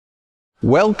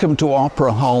Welcome to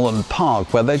Opera Hall and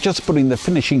Park, where they're just putting the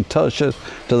finishing touches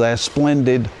to their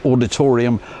splendid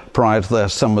auditorium prior to their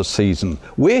summer season.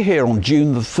 We're here on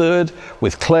June the 3rd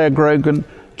with Claire Grogan,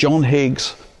 John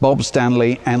Higgs, Bob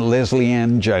Stanley and Leslie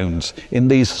Ann Jones in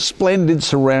these splendid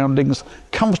surroundings,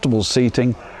 comfortable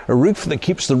seating, a roof that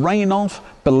keeps the rain off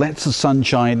but lets the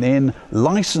sunshine in,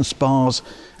 licensed bars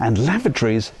and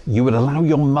lavatories you would allow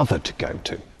your mother to go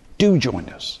to. Do join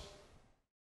us.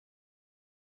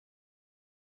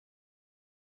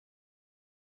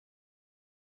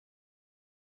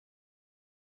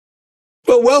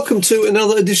 Well, welcome to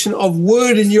another edition of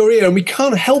Word in Your Ear. And we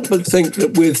can't help but think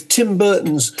that with Tim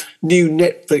Burton's new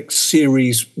Netflix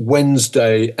series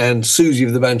Wednesday and Siouxsie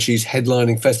of the Banshees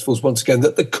headlining festivals once again,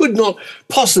 that there could not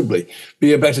possibly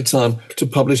be a better time to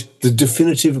publish the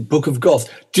definitive Book of Goth.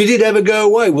 Did it ever go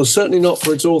away? Well, certainly not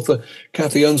for its author,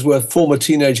 Cathi Unsworth, former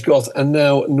teenage goth and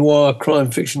now noir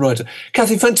crime fiction writer.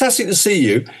 Cathi, fantastic to see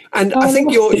you. And I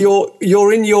think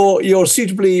you're in your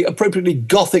suitably, appropriately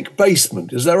gothic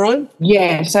basement. Is that right?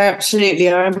 Yes, absolutely.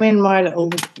 I'm in my little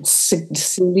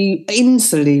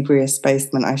insalubrious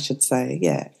basement, I should say.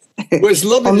 Yeah. Well, it's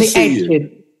lovely to see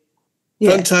you.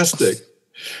 Yeah. Fantastic.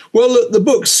 Well, look, the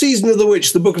book, Season of the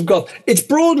Witch, the Book of Goth, it's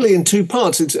broadly in two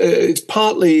parts. It's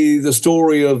partly the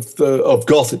story of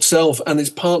Goth itself, and it's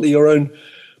partly your own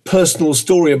personal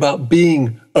story about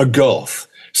being a goth.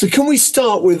 So can we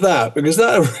start with that? Because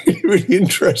that really, really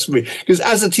interests me. Because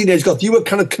as a teenage goth, you were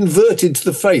kind of converted to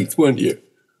the faith, weren't you?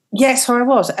 Yes, I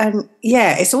was. And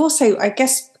yeah, it's also, I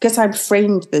guess, because I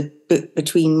framed the book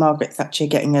between Margaret Thatcher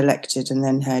getting elected and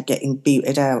then her getting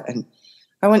booted out. And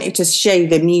I wanted to show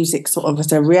the music sort of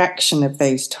as a reaction of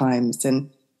those times. And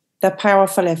the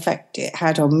powerful effect it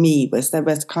had on me was there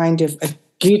was kind of a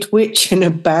good witch and a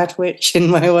bad witch in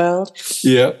my world.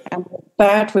 Yeah. And the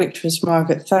bad witch was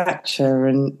Margaret Thatcher.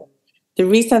 And the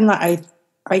reason that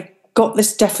I got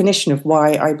this definition of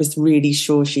why I was really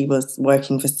sure she was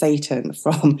working for Satan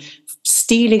from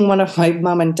stealing one of my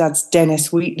mum and dad's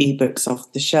Dennis Wheatley books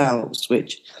off the shelves,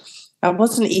 which I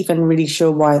wasn't even really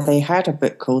sure why they had a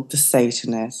book called The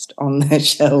Satanist on their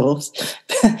shelves.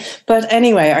 But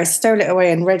anyway, I stole it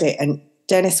away and read it. And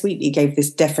Dennis Wheatley gave this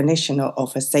definition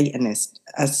of a Satanist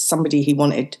as somebody he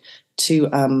wanted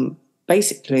to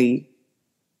basically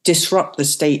disrupt the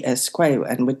status quo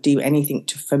and would do anything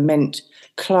to foment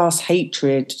class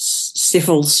hatred,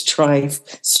 civil strife,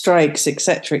 strikes,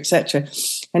 etc., etc.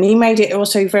 And he made it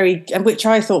also very, which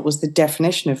I thought was the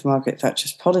definition of Margaret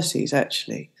Thatcher's policies,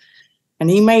 actually. And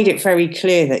he made it very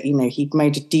clear that, you know, he'd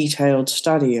made a detailed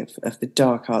study of the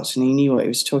dark arts and he knew what he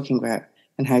was talking about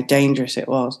and how dangerous it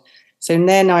was. So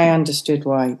then I understood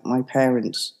why my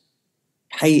parents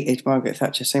hated Margaret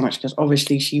Thatcher so much, because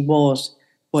obviously she was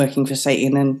working for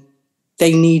Satan and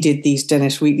they needed these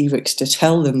Dennis Wheatley books to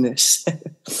tell them this.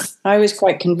 I was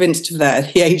quite convinced of that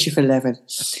at the age of 11.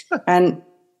 And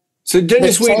so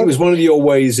Dennis Wheatley was one of your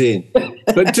ways in.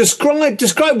 But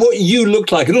describe what you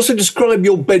looked like and also describe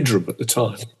your bedroom at the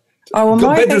time. Oh, well,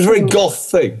 my bedroom was a very goth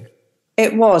thing.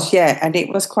 It was, yeah. And it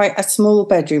was quite a small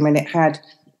bedroom and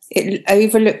it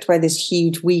overlooked where this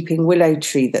huge weeping willow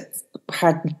tree that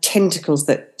had tentacles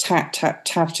that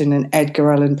tapped in an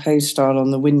Edgar Allan Poe style on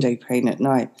the window pane at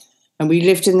night. And we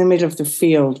lived in the middle of the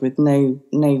field with no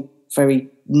very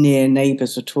near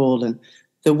neighbours at all. And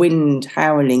the wind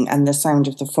howling and the sound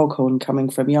of the foghorn coming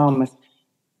from Yarmouth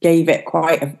gave it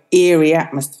quite an eerie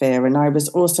atmosphere. And I was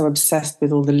also obsessed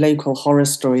with all the local horror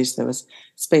stories. There was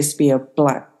supposed to be a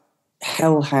black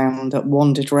hellhound that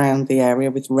wandered around the area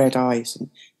with red eyes.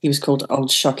 And he was called Old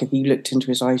Shuck. If you looked into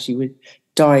his eyes, you would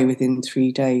die within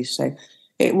 3 days. So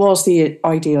it was the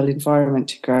ideal environment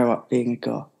to grow up being a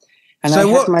goth. And so I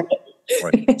what? Had my...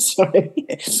 Sorry.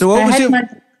 So what was your...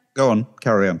 Go on,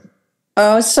 carry on.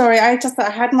 Oh, sorry. I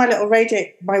had my little radio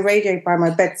by my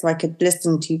bed so I could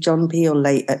listen to John Peel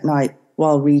late at night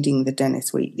while reading the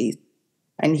Dennis Wheatleys.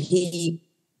 And the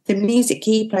music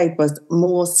he played was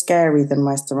more scary than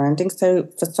my surroundings. So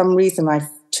for some reason, I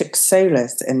took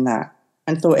solace in that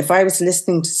and thought if I was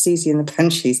listening to Siouxsie and the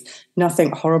Banshees,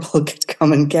 nothing horrible could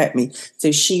come and get me.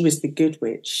 So she was the good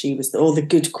witch. She was the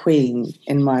good queen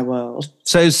in my world.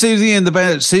 So Siouxsie and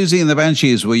the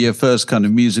Banshees were your first kind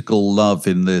of musical love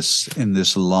in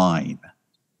this line.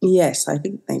 Yes, I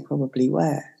think they probably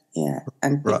were. Yeah,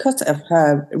 and because of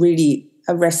her really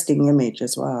arresting image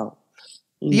as well.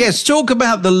 Yes, talk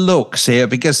about the looks here,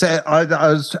 because I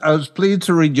was pleased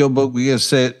to read your book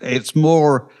because it's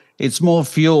more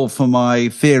fuel for my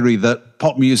theory that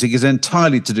pop music is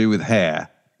entirely to do with hair.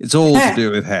 It's all to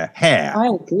do with hair. Hair. I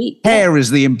agree. Hair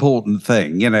is the important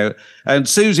thing, you know. And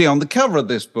Siouxsie on the cover of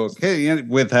this book,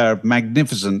 with her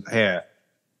magnificent hair,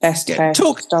 best hair.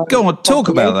 Go on, talk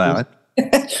about that.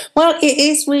 Well, it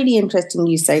is really interesting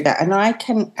you say that. And I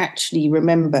can actually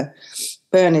remember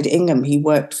Bernard Ingham, he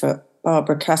worked for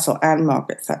Barbara Castle and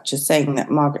Margaret Thatcher, saying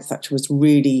that Margaret Thatcher was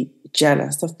really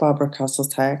jealous of Barbara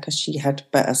Castle's hair because she had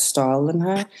better style than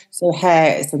her. So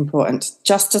hair is important,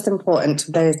 just as important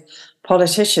to those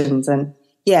politicians. And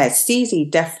yeah, Siouxsie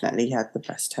definitely had the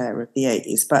best hair of the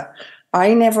 80s, but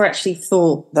I never actually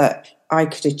thought that I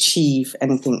could achieve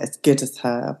anything as good as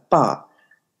her. But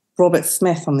Robert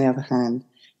Smith, on the other hand,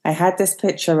 I had this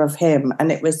picture of him,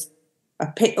 and it was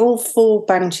all 4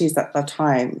 Banshees at the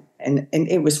time, and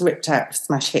it was ripped out of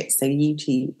Smash Hits, so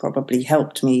YouTube probably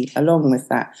helped me along with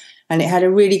that. And it had a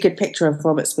really good picture of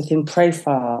Robert Smith in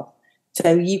profile,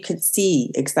 so you could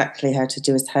see exactly how to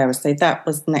do his hair. So that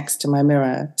was next to my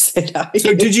mirror. So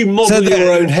did you model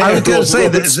your own hair? I was going to say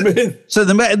that. So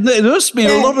there must be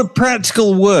a lot of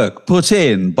practical work put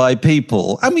in by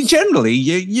people. I mean, generally,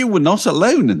 you were not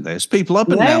alone in this. People up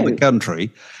and down the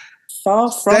country,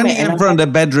 far from standing in front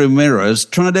of bedroom mirrors,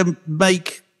 trying to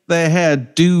make their hair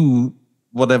do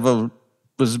whatever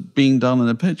was being done in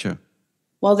the picture.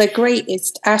 Well, the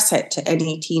greatest asset to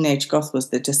any teenage goth was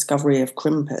the discovery of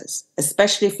crimpers,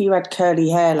 especially if you had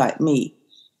curly hair like me,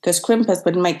 because crimpers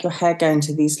would make your hair go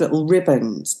into these little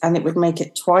ribbons, and it would make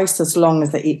it twice as long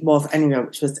as it was anyway,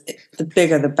 which was the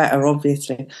bigger the better,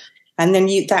 obviously. And then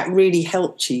that really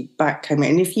helped you back home.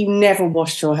 And if you never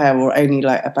washed your hair, or only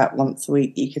like about once a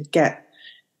week, you could get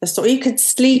you could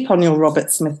sleep on your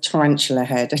Robert Smith tarantula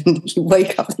head and you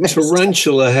wake up.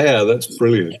 Tarantula hair, that's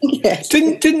brilliant. Yes.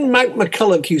 Didn't Mac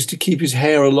McCulloch used to keep his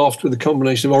hair aloft with a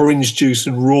combination of orange juice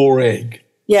and raw egg?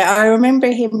 Yeah, I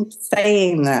remember him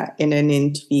saying that in an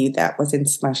interview that was in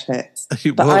Smash Hits.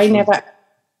 But I never...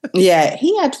 Yeah,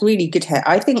 he had really good hair.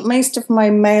 I think most of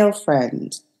my male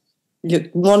friends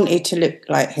wanted to look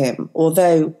like him,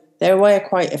 although there were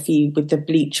quite a few with the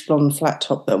bleach blonde flat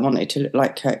top that wanted to look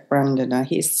like Kirk Brandon.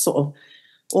 His sort of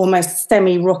almost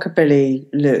semi-rockabilly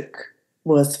look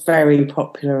was very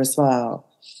popular as well.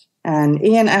 And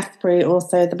Ian Astbury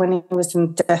also, when he was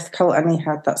in Death Cult, and he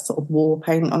had that sort of war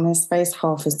paint on his face,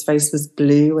 half his face was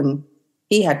blue, and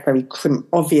he had very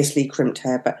obviously crimped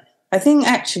hair. But I think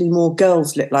actually more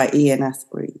girls look like Ian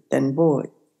Astbury than boys.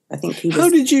 I think he was. How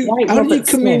did you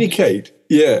communicate?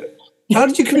 Yeah. How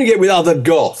did you communicate with other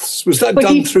goths? Was that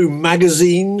done through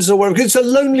magazines or whatever? Because it's a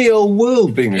lonely old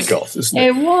world being a goth, isn't it?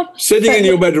 It was. Sitting in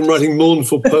your bedroom writing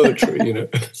mournful poetry, you know.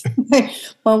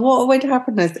 Well, what would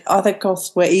happen is other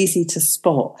goths were easy to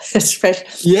spot.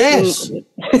 Especially. Yes.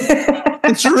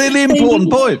 It's a really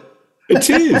important point. It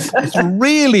is. It's a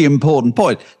really important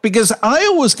point, because I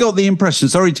always got the impression,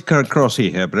 sorry to cut across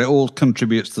here, but it all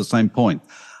contributes to the same point.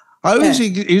 I always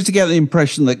used to get the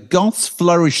impression that goths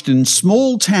flourished in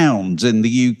small towns in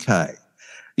the UK.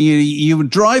 You would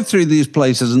drive through these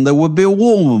places and there would be a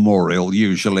war memorial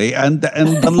usually, and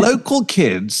the local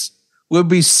kids would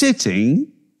be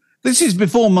sitting. This is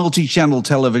before multi-channel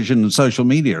television and social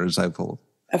media and so forth.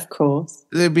 Of course.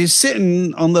 They'd be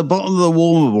sitting on the bottom of the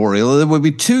war memorial. There would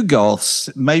be 2 goths,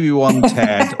 maybe one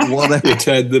Ted, whatever.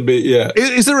 Ted, yeah.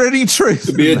 Is there any truth?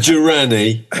 There'd be a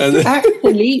Durrani.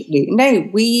 Absolutely. No,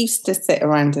 we used to sit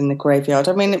around in the graveyard.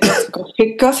 I mean, it was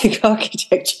Gothic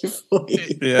architecture for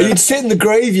you. Yeah. You'd sit in the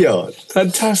graveyard.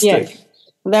 Fantastic. Yeah.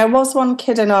 There was one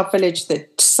kid in our village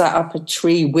that sat up a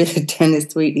tree with a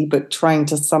Dennis Wheatley book trying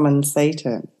to summon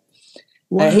Satan.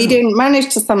 Wow. He didn't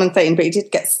manage to summon Satan, but he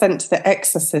did get sent to the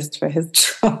exorcist for his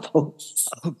troubles.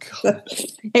 Oh, God.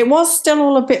 It was still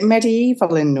all a bit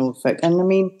medieval in Norfolk. And, I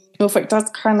mean, Norfolk does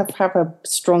kind of have a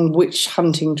strong witch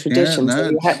hunting tradition, so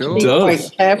you had to be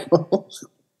quite careful.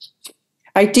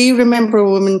 I do remember a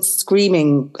woman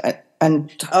screaming and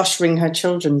ushering her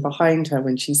children behind her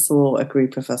when she saw a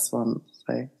group of us once.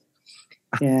 So,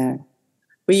 yeah.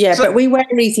 But we were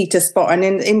easy to spot, and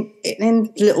in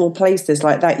little places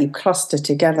like that, you cluster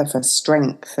together for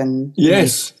strength and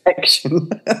protection.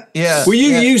 Yeah. Were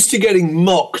you used to getting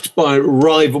mocked by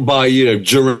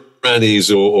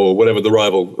Juranis or whatever the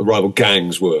rival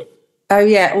gangs were? Oh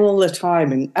yeah, all the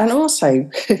time, and also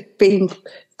being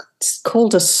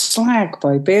called a slag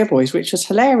by beer boys, which was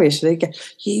hilarious. They get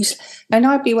used, and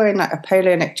I'd be wearing like a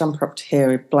polo neck jumper up to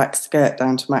here, a black skirt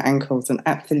down to my ankles, and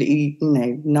absolutely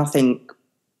nothing.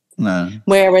 No.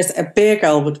 Whereas a beer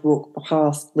girl would walk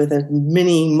past with a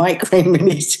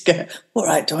mini skirt. All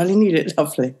right, darling, you look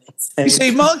lovely. So, you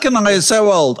see, Mark and I are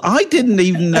so old. I didn't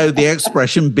even know the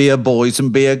expression beer boys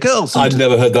and beer girls. I'd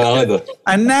never heard that either.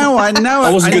 And now I know.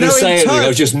 I wasn't going to say anything. I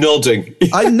was just nodding.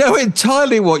 I know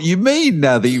entirely what you mean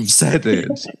now that you've said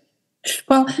it.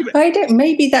 Well, I don't.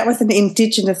 Maybe that was an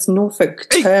indigenous Norfolk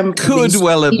term. It could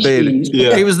well have been.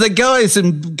 Yeah. It was the guys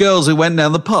and girls who went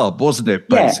down the pub, wasn't it?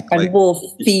 Basically, yeah, and wore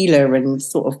feeler and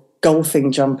sort of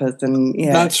golfing jumpers and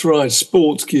That's right,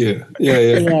 sports gear.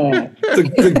 Yeah.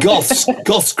 The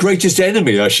Goths' greatest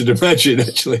enemy, I should imagine.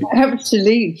 Actually,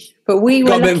 absolutely. But we were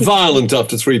got a bit violent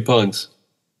after 3 pints.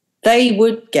 They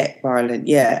would get violent,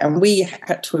 and we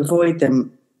had to avoid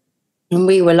them. And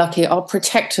we were lucky. Our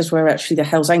protectors were actually the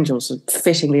Hells Angels,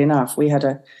 fittingly enough. We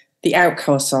had the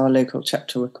Outcasts, our local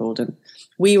chapter were called, and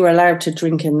we were allowed to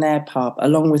drink in their pub,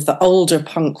 along with the older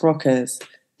punk rockers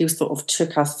who sort of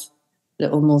took us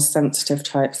little more sensitive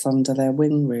types under their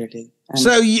wing, really. And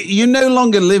so you no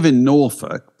longer live in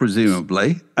Norfolk,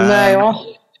 presumably?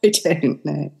 No, I don't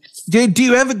know. Do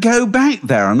you ever go back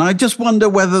there? And I just wonder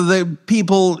whether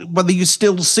whether you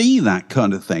still see that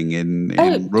kind of thing in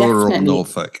rural definitely.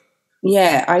 Norfolk.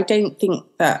 Yeah, I don't think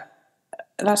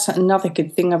that's another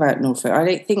good thing about Norfolk. I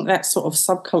don't think that sort of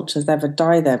subcultures ever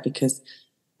die there because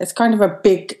it's kind of a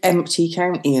big empty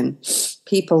county and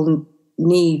people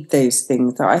need those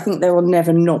things. I think there will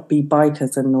never not be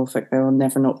bikers in Norfolk. There will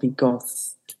never not be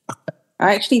goths.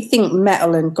 I actually think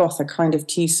metal and goth are kind of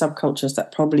two subcultures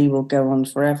that probably will go on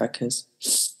forever because,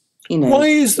 Why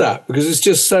is that? Because it's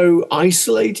just so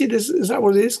isolated? Is that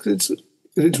what it is? Because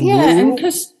it's rural? And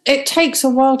because it takes a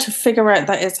while to figure out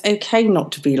that it's okay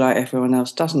not to be like everyone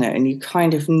else, doesn't it? And you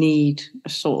kind of need a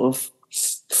sort of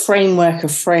framework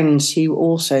of friends who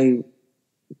also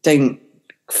don't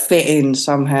fit in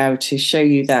somehow to show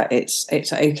you that it's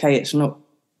okay. It's not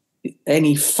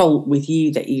any fault with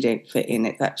you that you don't fit in.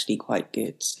 It's actually quite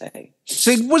good. So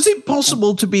was it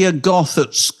possible to be a goth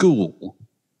at school?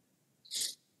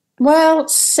 Well,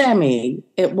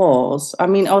 it was. I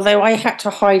mean, although I had to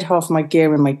hide half my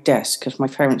gear in my desk because my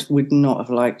parents would not have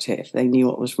liked it if they knew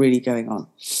what was really going on.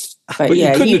 But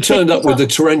you couldn't have turned up with the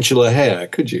tarantula hair,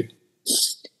 could you?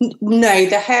 No,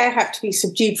 the hair had to be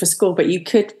subdued for school, but you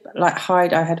could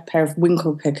hide. I had a pair of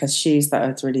winkle picker shoes that I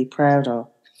was really proud of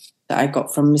that I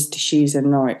got from Mr. Shoes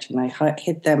in Norwich, and I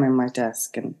hid them in my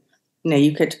desk. And,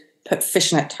 you could put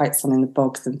fishnet tights on in the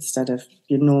bogs instead of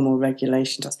your normal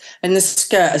regulation tights. And the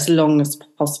skirt as long as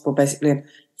possible, basically. And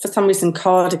for some reason,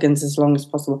 cardigans as long as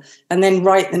possible. And then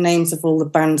write the names of all the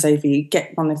bands over you.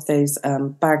 Get one of those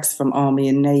bags from Army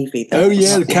and Navy.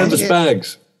 The canvas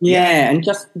bags. Yeah, and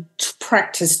just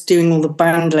practice doing all the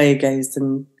band logos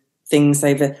and things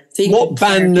over. So what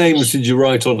band names did you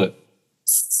write on it?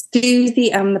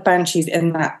 Siouxsie and the Banshees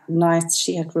in that nice,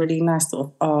 she had really nice sort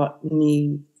of Art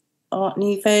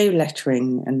Nouveau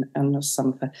lettering and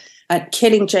some of her.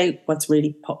 Killing Joke was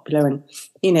really popular, and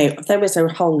there was a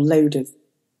whole load of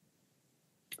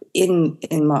in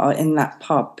that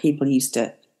pub. People used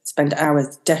to spend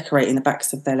hours decorating the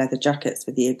backs of their leather jackets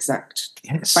with the exact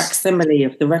facsimile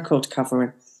of the record cover.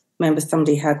 And I remember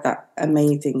somebody had that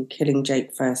amazing Killing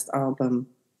Joke first album,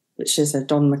 which is a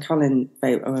Don McCullin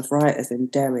photo of rioters in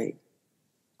Derry.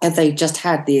 And they just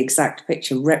had the exact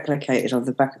picture replicated on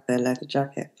the back of their leather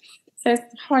jacket. So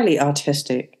it's highly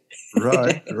artistic.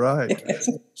 Right.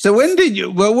 So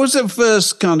what was the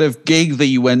first kind of gig that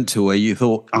you went to where you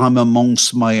thought, I'm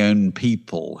amongst my own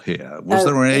people here? Was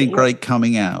there any great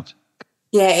coming out?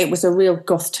 Yeah, it was a real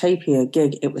Gothtopia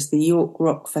gig. It was the York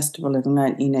Rock Festival in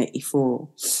 1984,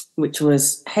 which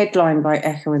was headlined by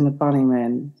Echo and the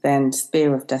Bunnymen, then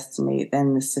Spear of Destiny,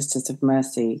 then the Sisters of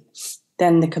Mercy,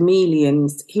 then the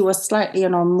Chameleons, who were slightly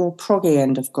on a more proggy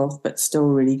end of goth, but still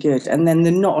really good, and then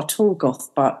the not at all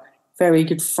goth, but very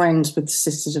good friends with the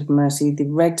Sisters of Mercy, the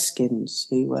Redskins,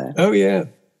 who were... Oh, yeah.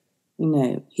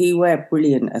 Who were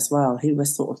brilliant as well. Who were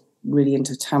sort of really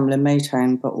into Tamla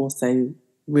Motown, but also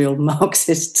real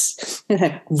Marxists,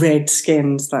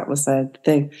 Redskins, that was their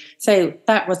thing. So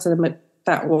I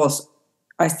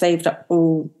saved up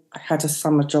I had a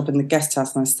summer job in the guest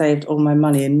house and I saved all my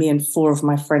money, and me and 4 of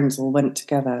my friends all went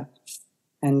together.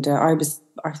 And I was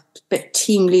a bit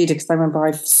team leader because I remember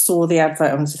I saw the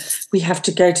advert and was, we have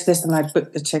to go to this, and I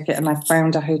booked the ticket and I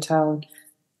found a hotel.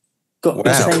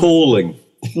 That's calling.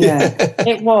 Yeah,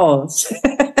 it was.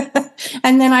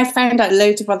 And then I found out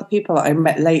loads of other people that I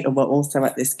met later were also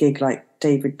at this gig, like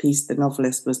David Peace, the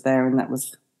novelist, was there, and that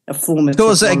was a formative. Of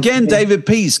course, again, David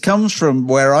Peace comes from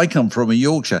where I come from in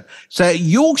Yorkshire. So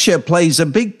Yorkshire plays a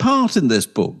big part in this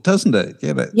book, doesn't it?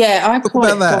 Yeah, I call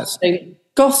it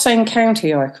Gothstone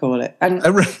County, I call it. And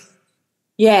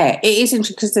yeah, it is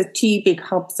interesting because the 2 big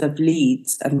hubs of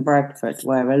Leeds and Bradford,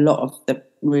 where a lot of the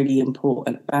really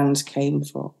important bands came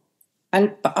from.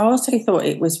 But I also thought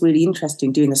it was really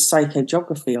interesting doing the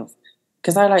psychogeography of,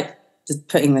 because I like just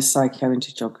putting the psycho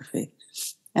into geography.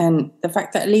 And the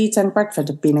fact that Leeds and Bradford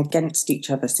have been against each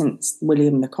other since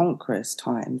William the Conqueror's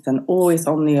times and always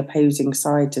on the opposing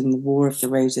sides in the War of the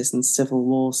Roses and Civil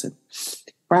Wars. And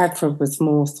Bradford was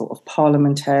more sort of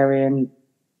parliamentarian,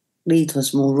 Leeds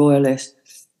was more royalist.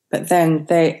 But then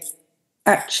they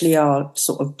actually are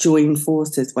sort of joined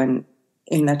forces when,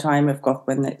 in the time of Goth,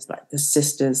 when it's like the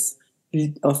Sisters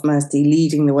of Mercy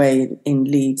leading the way in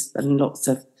Leeds and lots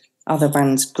of other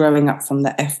bands growing up from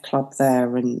the F Club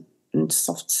there and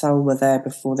Soft Cell were there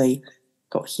before they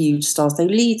got huge stars. They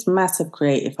Leeds, massive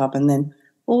creative hub. And then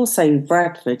also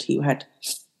Bradford, who had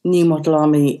New Model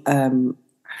Army,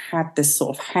 had this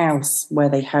sort of house where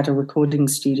they had a recording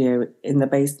studio in the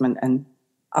basement and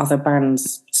other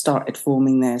bands started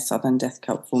forming there. Southern Death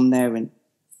Cult formed there. And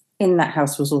in that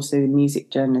house was also the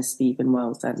music journalist Stephen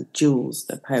Wells and Jules,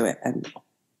 the poet. And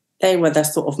they were the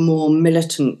sort of more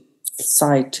militant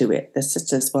side to it. The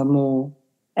Sisters were more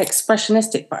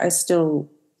expressionistic, but I still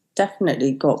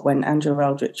definitely got when Andrew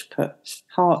Eldritch put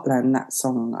Heartland, that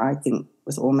song, I think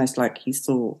was almost like he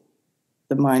saw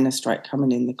the miners' strike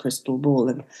coming in, the Crystal Ball.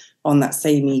 And on that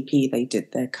same EP, they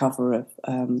did their cover of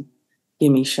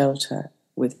Gimme Shelter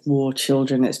with War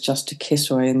Children, It's Just a Kiss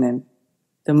Away. And then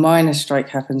the miners' strike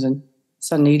happens and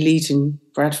suddenly Leeds and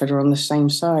Bradford are on the same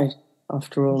side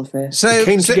after all of this. So it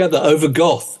came together over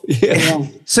Goth. Yeah.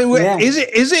 So is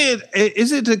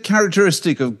it a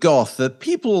characteristic of Goth that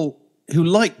people who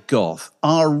like Goth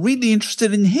are really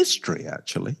interested in history,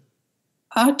 actually?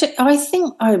 I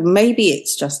think maybe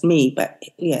it's just me, but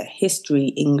yeah, history,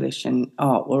 English and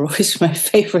art were always my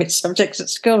favourite subjects at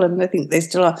school, and I think they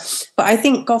still are. But I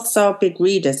think Goths are big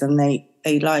readers and they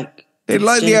like... They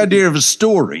like the idea of a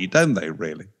story, don't they,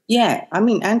 really? Yeah, I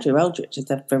mean, Andrew Eldritch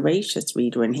is a voracious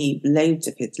reader, and loads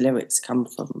of his lyrics come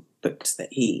from books that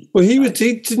he... Well,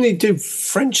 didn't he do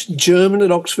French and German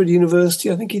at Oxford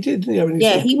University? I think he did, didn't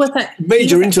he? He was at...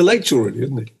 Major intellectual, really,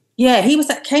 isn't he? Yeah, he was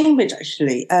at Cambridge,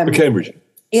 actually. Cambridge.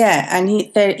 Yeah, and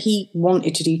he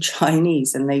wanted to do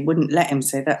Chinese, and they wouldn't let him,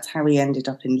 so that's how he ended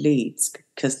up in Leeds,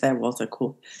 because there was a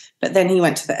course. But then he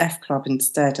went to the F Club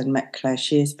instead and met Claire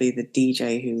Shearsby, the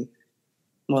DJ who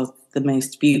was the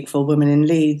most beautiful woman in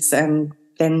Leeds, and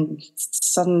then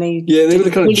suddenly... Yeah, they were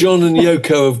the kind of John and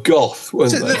Yoko of Goth,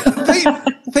 weren't they?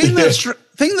 The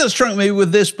thing that struck me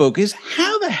with this book is,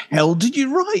 how the hell did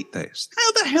you write this?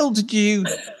 How the hell did you...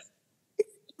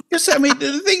 Yes, I mean,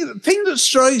 the thing that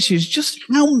strikes you is just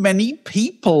how many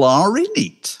people are in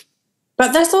it.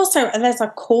 But there's a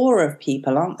core of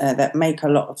people, aren't there, that make a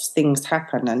lot of things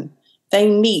happen, and they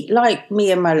meet, like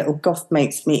me and my little Goth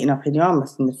mates meeting up in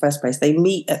Yarmouth in the first place. They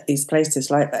meet at these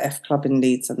places like the F Club in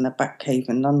Leeds and the Bat Cave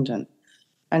in London.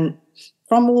 And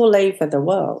from all over the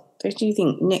world, don't you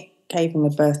think Nick Cave and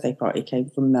the birthday party came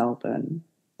from Melbourne?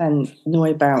 And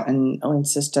Neubauten,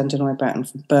 Assistant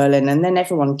Neubauten from Berlin. And then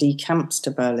everyone decamps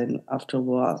to Berlin after a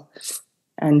while.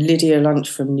 And Lydia Lunch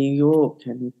from New York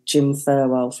and Jim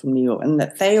Thirlwell from New York. And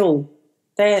that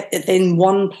they're in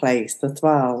one place as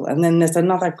well. And then there's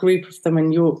another group of them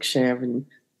in Yorkshire and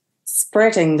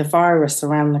spreading the virus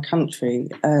around the country.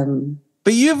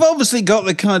 But you've obviously got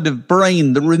the kind of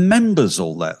brain that remembers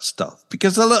all that stuff,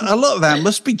 because a lot of that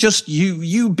must be just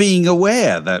you being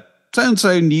aware that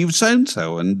so-and-so knew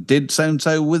so-and-so and did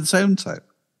so-and-so with so-and-so.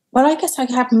 Well, I guess I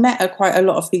have met quite a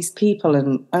lot of these people,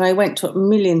 and I went to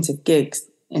millions of gigs,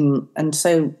 and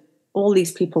so all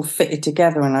these people fitted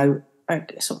together, and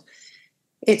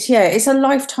it's a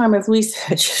lifetime of research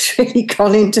that's really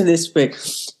gone into this book.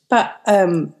 But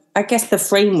I guess the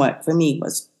framework for me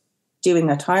was doing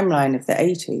a timeline of the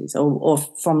 80s, or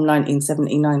from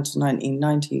 1979 to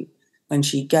 1990 when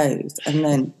she goes, and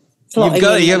then... You've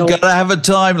got to have a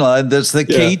timeline. That's the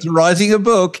key to writing a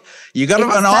book. You've got to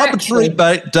have an arbitrary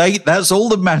date. That's all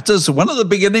that matters. One at the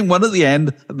beginning, one at the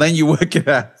end, and then you work it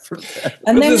out from there.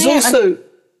 And but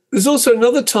there's also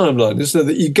another timeline, isn't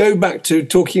there, that you go back to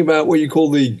talking about what you call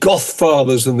the Goth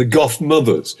fathers and the Goth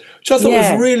mothers, which I thought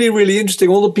was really, really interesting.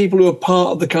 All the people who are part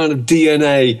of the kind of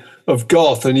DNA of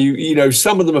Goth, and you know,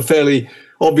 some of them are fairly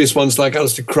obvious ones like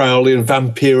Aleister Crowley and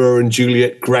Vampira and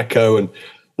Juliet Greco and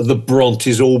the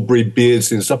Brontes, Aubrey,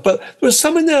 Beardsley and stuff. But there was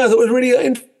some in there that was really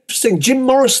interesting. Jim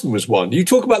Morrison was one. You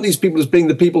talk about these people as being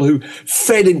the people who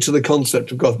fed into the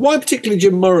concept of Goth. Why particularly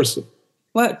Jim Morrison?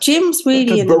 Well, Jim's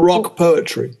really... Baroque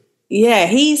poetry. Yeah,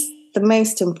 he's the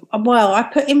most... Well, I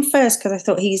put him first because I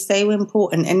thought he's so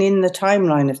important, and in the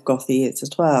timeline of Goth he is as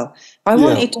well. I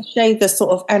wanted to show the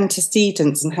sort of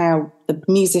antecedents and how the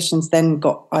musicians then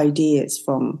got ideas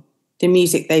from the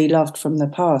music they loved from the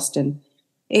past, and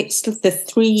it's the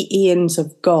three Ians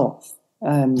of Goth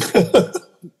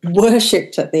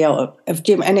worshipped at the altar of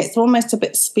Jim. And it's almost a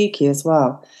bit spooky as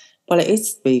well. Well, it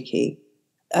is spooky.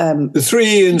 the three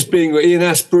Ians being Ian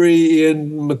Astbury,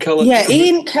 Ian McCulloch. Yeah,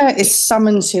 Ian Curtis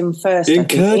summons him first. Ian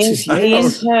Curtis,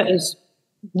 Ian Curtis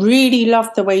really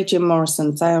loved the way Jim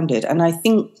Morrison sounded, and I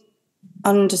think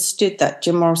understood that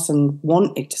Jim Morrison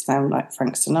wanted to sound like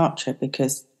Frank Sinatra,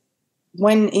 because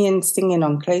when Ian's singing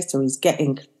on Closer, he's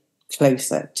getting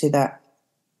closer to that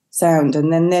sound.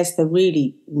 And then there's the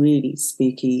really, really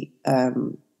spooky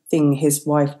thing. His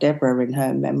wife, Deborah, in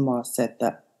her memoir said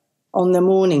that on the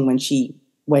morning when she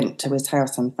went to his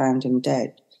house and found him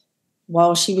dead,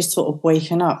 while she was sort of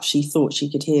waking up, she thought she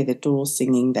could hear the Doors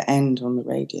singing The End on the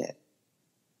radio.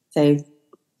 So,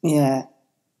 yeah.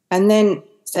 And then,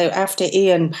 so after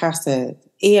Ian passes,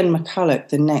 Ian McCulloch,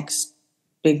 the next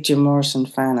big Jim Morrison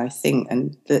fan, I think,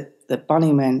 and the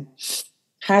Bunnymen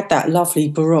had that lovely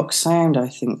Baroque sound, I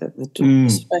think, that the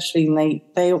Doors, especially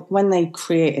when they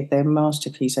created their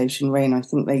masterpiece, Ocean Rain, I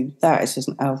think that is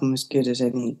an album as good as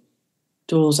any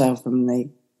Doors album. They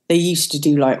used to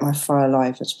do like My Fire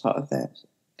Live as part of their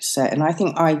set, and I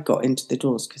think I got into the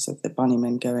Doors because of the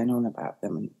Bunnymen going on about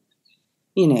them, and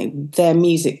you know, their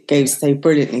music goes so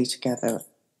brilliantly together,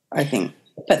 I think.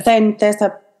 But then there's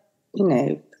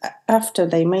after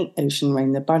they make Ocean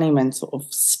Rain, the Bunnymen sort of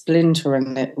splinter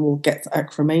and it all gets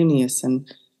acrimonious, and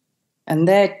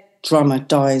their drummer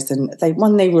dies, and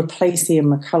when they replace Ian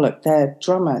McCulloch, their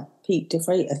drummer, Pete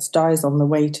DeFreitas, dies on the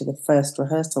way to the first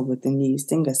rehearsal with the new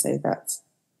singer, so that's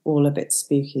all a bit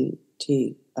spooky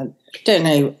too. I don't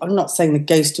know, I'm not saying the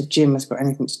ghost of Jim has got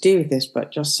anything to do with this,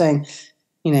 but just saying,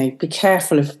 you know, be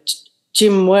careful of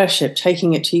Jim worship,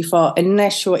 taking it too far,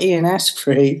 unless you're Ian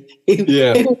Astbury,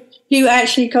 who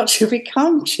actually got to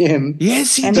become Jim.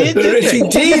 Yes, he did. He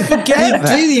did. Forget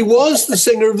that. He was the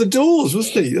singer of the Doors,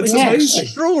 wasn't he? That's amazing.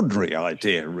 Extraordinary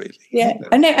idea, really. Yeah,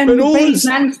 and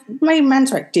Ray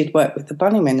Manzarek did work with the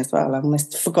Bunnymen as well. I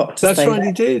almost forgot to say that's right, that.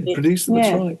 he did. Produce them,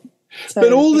 that's right. So,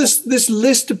 but all this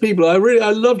list of people, I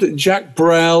loved it. Jacques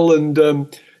Brel and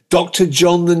Dr.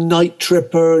 John the Night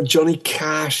Tripper, Johnny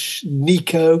Cash,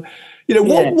 Nico. You know,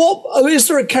 what is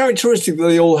there a characteristic that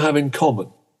they all have in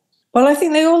common? Well, I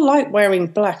think they all like wearing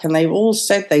black, and they all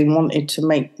said they wanted to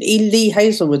make... Lee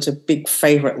Hazelwood's a big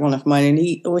favourite one of mine, and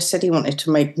he always said he wanted to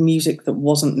make music that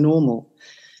wasn't normal.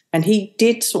 And he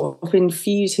did sort of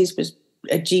infuse... He was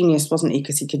a genius, wasn't he?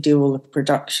 Because he could do all the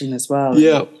production as well.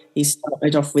 Yeah. He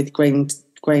started off with Dwayne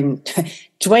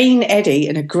Eddy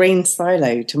in a grain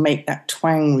silo to make that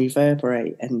twang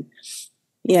reverberate. And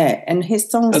and his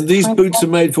songs... And These Boots Are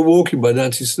Made for Walking by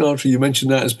Nancy Sinatra, you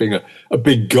mentioned that as being a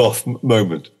big goth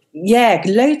moment. Yeah,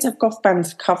 loads of goth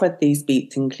bands covered these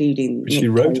beats, including... She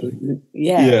wrote it.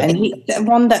 Yeah, and the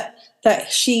one that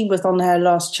she was on her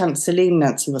last chance, Celine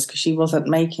Nancy, was because she wasn't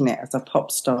making it as a pop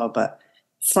star, but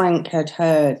Frank had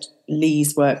heard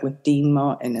Lee's work with Dean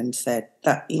Martin and said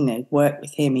that, you know, work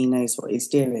with him, he knows what he's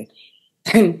doing.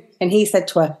 And he said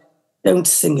to her, don't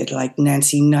sing it like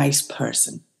Nancy Nice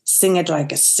Person. Sing it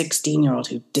like a 16-year-old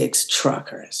who digs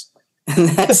truckers. And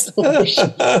that's what she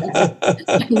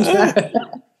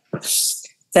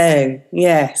So,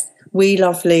 yes, We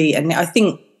Lovely. And I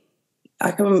think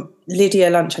Lydia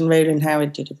Lunch and Roland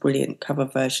Howard did a brilliant cover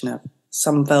version of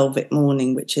Some Velvet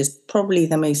Morning, which is probably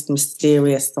the most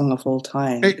mysterious song of all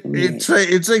time.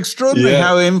 It's extraordinary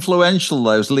how influential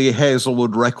those Lee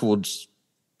Hazelwood records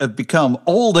have become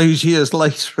all those years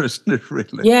later, isn't it,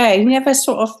 really? Yeah, he never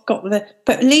sort of got the...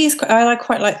 But I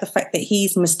quite like the fact that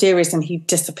he's mysterious and he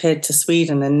disappeared to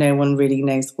Sweden and no one really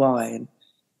knows why. And,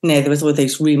 you know, there was all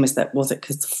these rumours that was it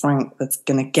because Frank was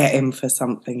going to get him for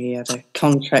something. He had a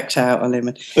contract out on him.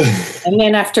 And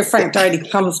then after Frank died, he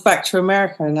comes back to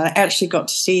America, and I actually got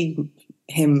to see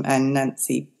him and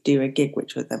Nancy do a gig,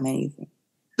 which was amazing.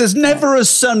 There's never a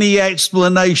sunny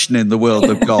explanation in the world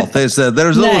of goth, is there?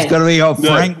 There's always going to be,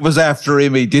 Frank was after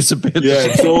him, he disappeared. Yeah,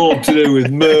 it's all to do with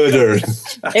murder.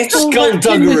 It's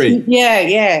skullduggery.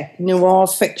 Noir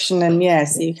fiction, and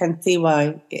so you can see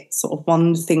why it's sort of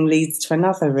one thing leads to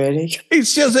another, really.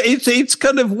 It's just, it's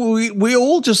kind of, we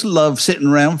all just love sitting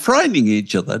around frightening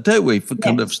each other, don't we, for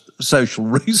kind of social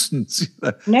reasons. You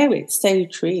know? No, it's so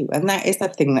true. And that is a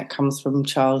thing that comes from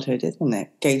childhood, isn't it?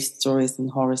 Ghost stories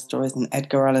and horror stories, and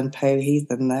Edgar Allan Poe, he's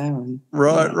in there. And,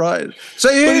 right. So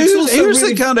who's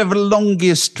the kind of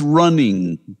longest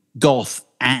running goth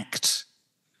act?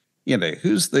 You know,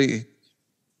 who's the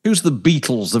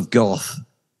Beatles of goth?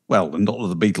 Well, not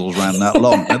that the Beatles ran that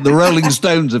long, but the Rolling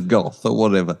Stones of goth or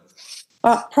whatever.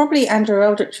 Probably Andrew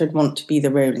Eldritch would want to be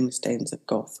the Rolling Stones of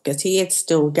goth because he is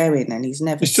still going and he's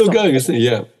still going, isn't he?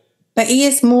 Yeah. But he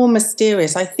is more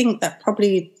mysterious. I think that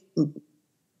probably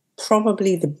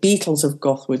the Beatles of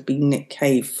goth would be Nick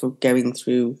Cave for going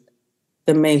through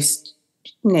the most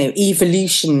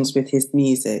evolutions with his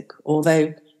music,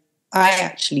 although I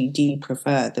actually do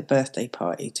prefer The Birthday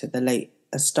Party to the later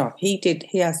stuff. He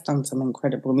has done some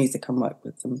incredible music and worked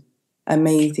with some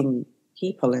amazing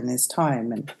people in his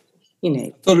time, and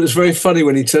I thought it was very funny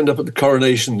when he turned up at the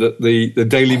coronation that the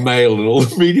Daily Mail and all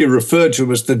the media referred to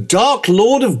him as the Dark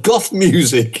Lord of Goth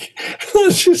music. I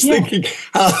was just thinking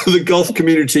how the Goth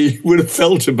community would have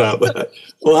felt about that,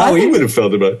 or how he would have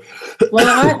felt about it.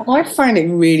 Well, I find it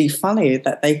really funny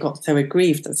that they got so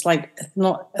aggrieved. It's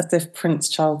not as if Prince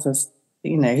Charles has,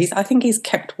 I think he's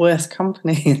kept worse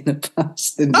company in the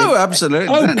past. Absolutely.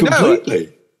 Oh,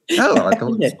 completely. No, I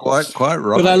thought it was quite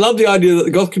right. But I love the idea that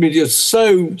the Goth community is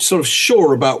so sort of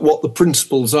sure about what the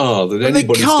principles are that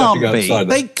anybody stepping outside.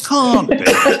 They can't be.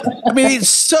 I mean,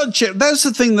 it's that's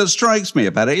the thing that strikes me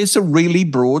about it. It's a really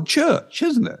broad church,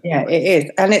 isn't it? Yeah, it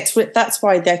is. And that's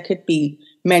why there could be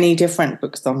many different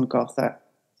books on Goth,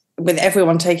 with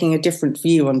everyone taking a different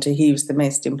view onto who's the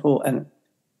most important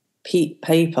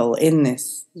people in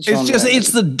this genre.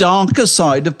 It's the darker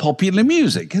side of popular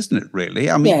music, isn't it, really?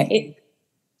 I mean...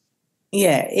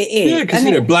 Yeah, it is. Yeah,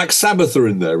 because, Black Sabbath are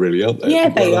in there, really, aren't they? Yeah,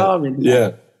 they are in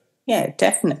there. Yeah. Yeah,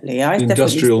 definitely.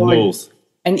 Industrial North.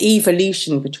 An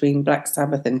evolution between Black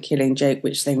Sabbath and Killing Joke,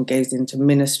 which then goes into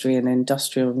Ministry and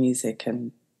industrial music.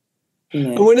 And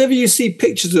whenever you see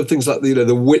pictures of things like,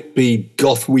 the Whitby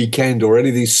Goth Weekend or any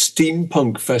of these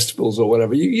steampunk festivals or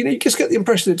whatever, you just get the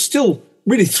impression it's still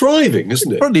really thriving,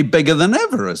 isn't it? Probably bigger than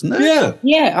ever, isn't it? Yeah.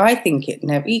 Yeah, I think it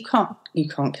never... You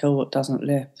can't kill what doesn't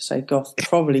live, so Goth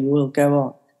probably will go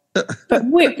on. But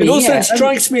Whitby, it also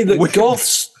strikes me that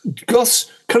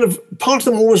Goths kind of, part of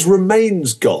them always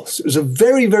remains Goths. It was a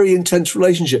very, very intense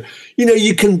relationship.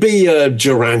 You can be a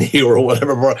Durrani or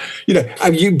whatever, but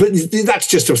that's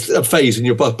just a phase in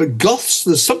your past. But Goths,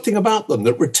 there's something about them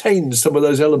that retains some of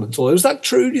those elements. Is that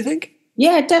true, do you think?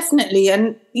 Yeah, definitely.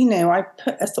 And, I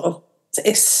put a sort of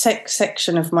a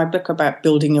section of my book about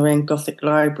building your own Gothic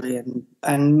library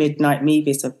and midnight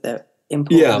movies of the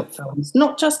important films.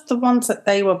 Not just the ones that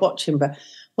they were watching, but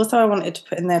also I wanted to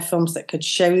put in there films that could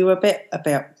show you a bit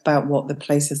about what the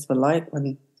places were like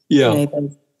when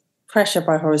Pressure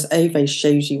by Horace Ove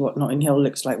shows you what Notting Hill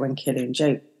looks like when Killing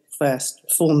Joke first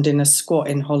formed in a squat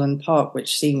in Holland Park,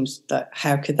 which seems that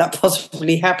how could that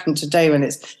possibly happen today when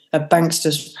it's a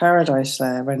bankster's paradise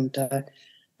there. And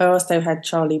I also had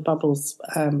Charlie Bubbles,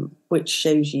 which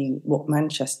shows you what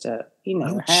Manchester,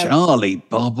 Charlie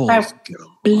Bubbles. How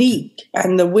bleak,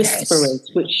 and The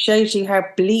Whisperers, which shows you how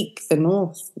bleak the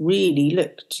North really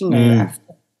looked,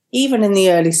 after, even in the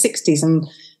early 60s. And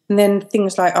then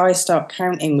things like I Start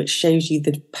Counting, which shows you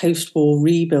the post-war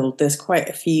rebuild. There's quite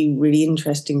a few really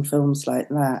interesting films like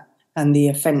that. And The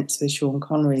Offence with Sean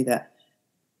Connery that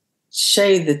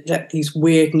show that these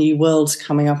weird new worlds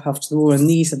coming up after the war. And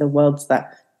these are the worlds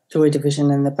that Joy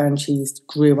Division and the Banshees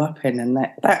grew up in, and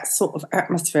that sort of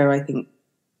atmosphere, I think,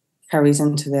 carries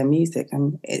into their music.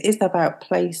 And it is about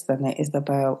place, and it is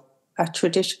about a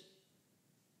tradition.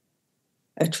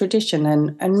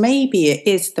 And maybe it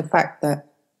is the fact that,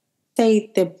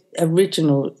 say, the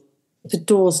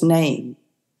Doors name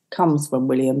comes from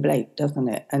William Blake, doesn't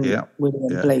it? And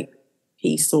William Blake,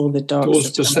 he saw the dark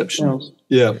Doors perception.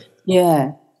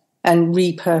 Yeah, and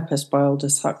repurposed by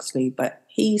Aldous Huxley, but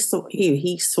he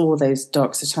saw those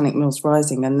dark satanic mills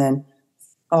rising, and then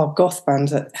our goth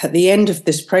bands at the end of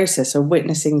this process are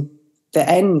witnessing the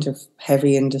end of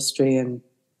heavy industry, and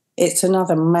it's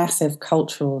another massive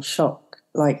cultural shock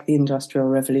like the Industrial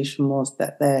Revolution was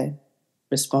that they're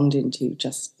responding to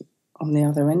just on the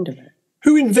other end of it.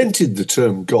 Who invented the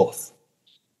term goth?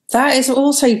 That is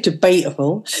also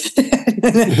debatable.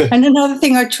 And another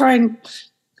thing I try and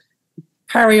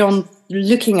carry on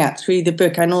looking at through the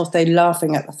book, and also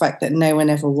laughing at the fact that no one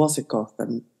ever was a goth,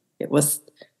 and it was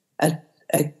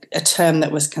a term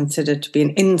that was considered to be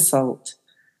an insult.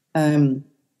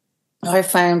 I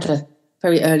found a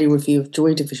very early review of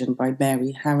Joy Division by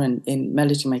Mary Harron in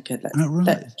Melody Maker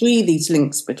that drew these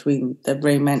links between the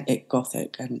romantic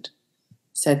Gothic and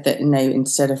said that,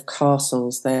 instead of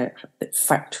castles, they're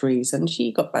factories, and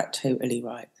she got that totally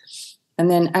right. And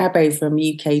then Abbe from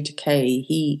UK Decay,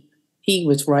 he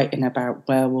was writing about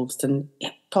werewolves, and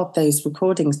God, those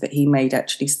recordings that he made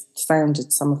actually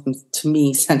sounded, some of them to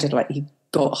me sounded like he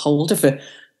got hold of a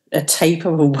tape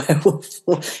of a werewolf.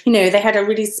 They had a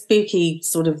really spooky,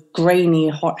 sort of grainy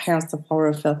House of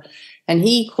Horror film, and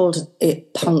he called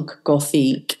it punk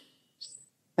gothic.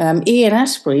 Ian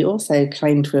Astbury also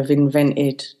claimed to have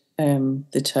invented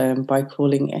the term by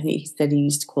calling, he said he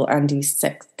used to call Andy's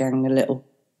sex gang a little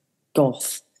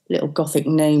gothic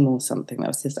name or something. That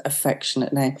was his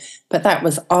affectionate name. But that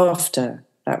was after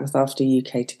That was after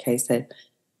UK Decay. So,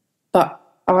 but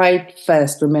I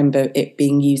first remember it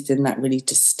being used in that really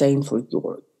disdainful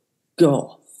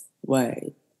goth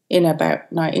way in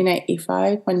about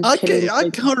 1985 when I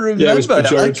can't remember. Yeah, it was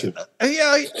pejorative.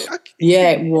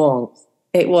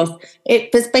 It was.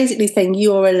 It was basically saying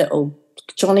you're a little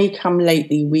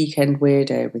Johnny-come-lately weekend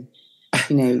weirdo, and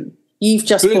you know you've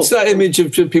just. But it's that image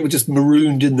of people just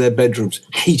marooned in their bedrooms,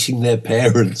 hating their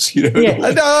parents. You know.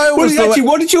 Yeah.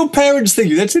 What did your parents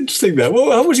think? That's interesting. That.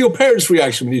 Well, how was your parents'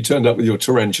 reaction when you turned up with your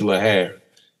tarantula hair?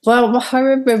 Well, I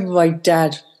remember my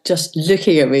dad just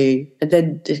looking at me and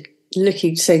then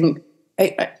saying,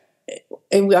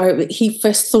 he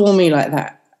first saw me like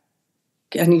that.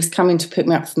 And he was coming to pick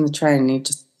me up from the train, and he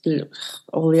just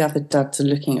all the other dads are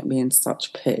looking at me in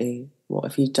such pity. What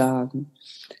have you done?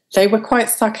 They were quite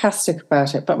sarcastic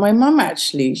about it, but my mum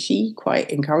actually, she quite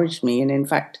encouraged me, and in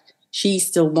fact, she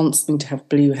still wants me to have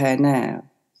blue hair now.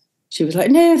 She was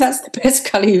like, "No, that's the best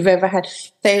colour you've ever had."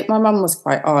 My mum was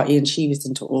quite arty, and she was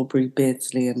into Aubrey,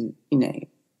 Beardsley, and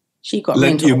she got me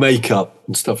into makeup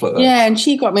and stuff like that. Yeah, and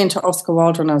she got me into Oscar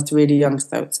Wilde when I was really young,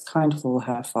 so it's kind of all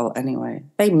her fault anyway.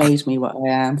 They made me what I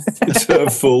am. It's her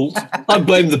fault. I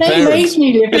blame the parents. They made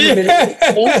me live in a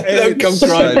Don't come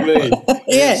crying to me.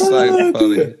 Yeah. It's so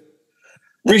funny.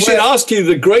 We should ask you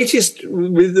the greatest,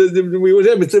 with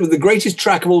the greatest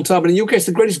track of all time, and in your case,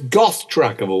 the greatest goth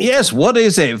track of all time. Yes, what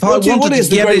is it? If I wanted to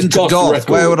get into goth,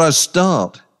 where would I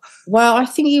start? Well, I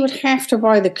think you would have to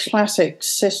buy the classic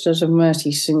Sisters of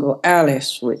Mercy single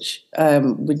Alice, which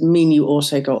would mean you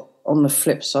also got, on the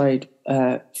flip side,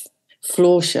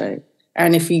 Floor Show.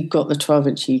 And if you got the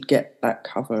 12-inch, you'd get that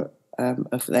cover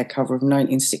of their cover of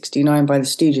 1969 by the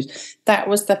Stooges. That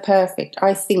was the perfect,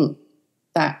 I think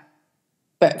that,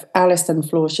 but Alice and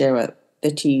Floor Show are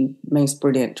the two most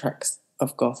brilliant tracks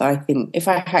of goth, I think, if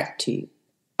I had to.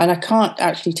 And I can't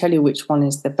actually tell you which one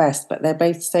is the best, but they're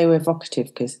both so evocative,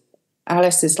 because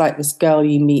Alice is like this girl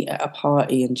you meet at a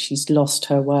party and she's lost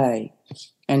her way,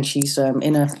 and she's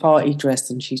in a party dress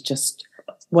and she's just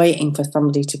waiting for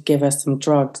somebody to give her some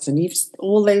drugs. And it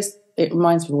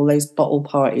reminds me of all those bottle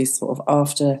parties sort of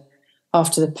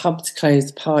after the pubs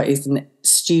closed, parties and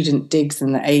student digs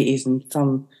in the 80s, and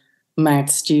some mad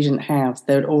student house.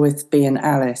 There would always be an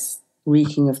Alice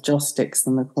reeking of joss sticks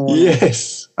in the corner.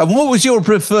 Yes. And what was your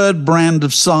preferred brand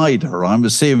of cider? I'm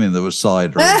assuming there was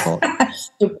cider involved.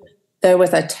 There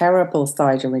was a terrible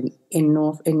cider in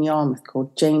Yarmouth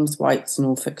called James White's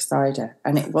Norfolk cider,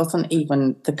 and it wasn't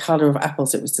even the colour of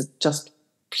apples. It was just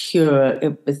pure.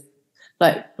 It was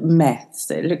like meth.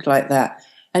 So it looked like that,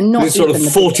 and not it's sort of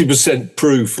 40%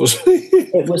 proof.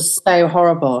 It was so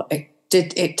horrible.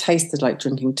 It tasted like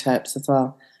drinking turps as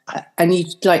well, and you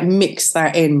like mix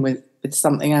that in with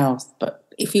something else. But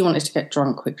if you wanted to get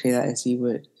drunk quickly, that is, you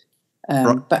would.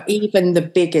 Right. But even the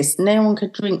biggest, no one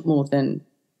could drink more than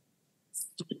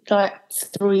like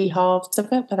 3 halves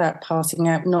of it without passing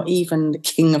out. Not even the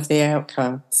king of the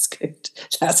outcasts could.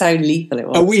 That's how lethal it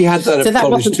was. Oh, we had that at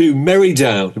college too.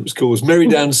 Merrydown, it was called.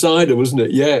 Merrydown cider, wasn't it?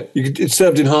 Yeah, it's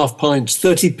served in half pints,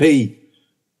 30p.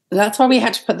 That's why we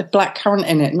had to put the black currant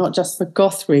in it, not just for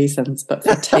goth reasons, but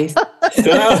for taste.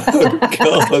 Oh,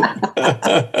 God.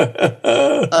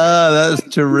 That's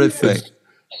terrific.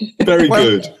 Very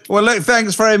good. Well, look,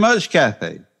 thanks very much,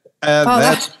 Cathi.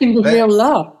 That's been a real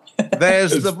laugh.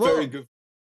 There's the book. Very good.